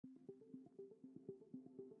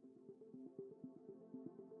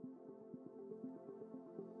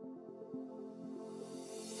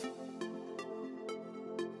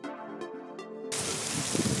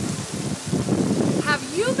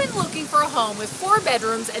home with 4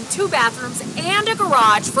 bedrooms and 2 bathrooms and a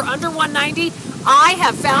garage for under $190, I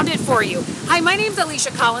have found it for you. Hi, my name is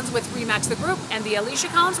Alisha Collins with Remax The Group and the Alisha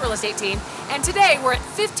Collins Real Estate Team, and today we're at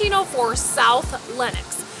 1504 South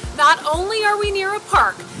Lennox. Not only are we near a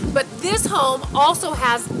park, but this home also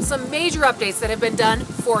has some major updates that have been done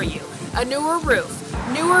for you. A newer roof,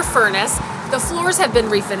 newer furnace, the floors have been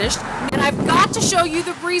refinished, and I've got to show you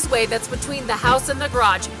the breezeway that's between the house and the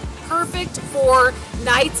garage. Perfect for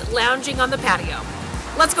nights lounging on the patio.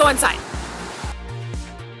 Let's go inside.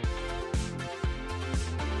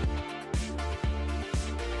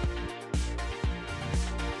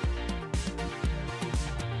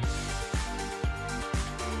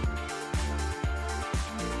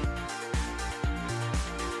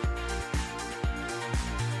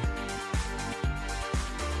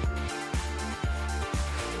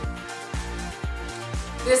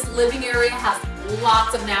 This living area has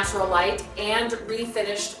lots of natural light and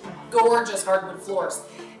refinished gorgeous hardwood floors.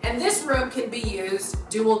 And this room can be used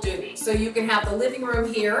dual duty. So you can have the living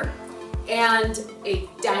room here and a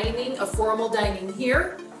formal dining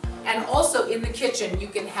here. And also in the kitchen, you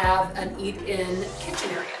can have an eat-in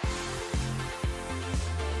kitchen area.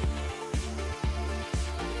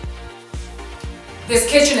 This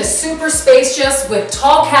kitchen is super spacious with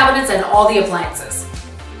tall cabinets and all the appliances.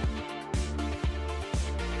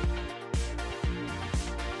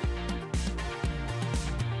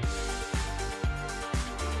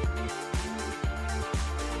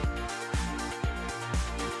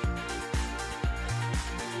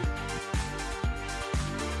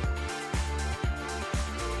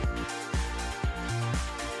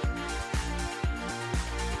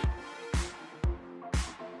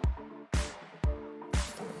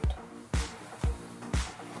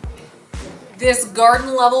 This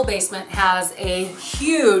garden level basement has a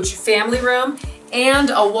huge family room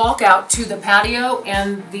and a walkout to the patio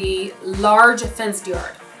and the large fenced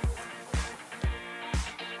yard.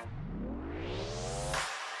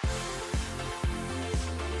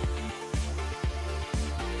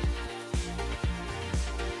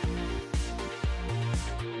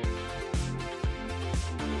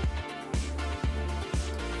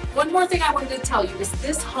 One more thing I wanted to tell you is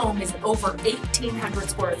this home is over 1,800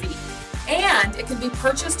 square feet. And it can be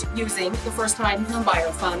purchased using the first-time home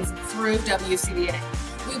buyer funds through WCDA.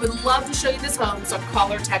 We would love to show you this home, so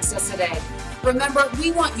call or text us today. Remember,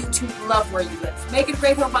 we want you to love where you live. Make it a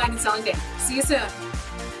great home buying and selling day. See you soon.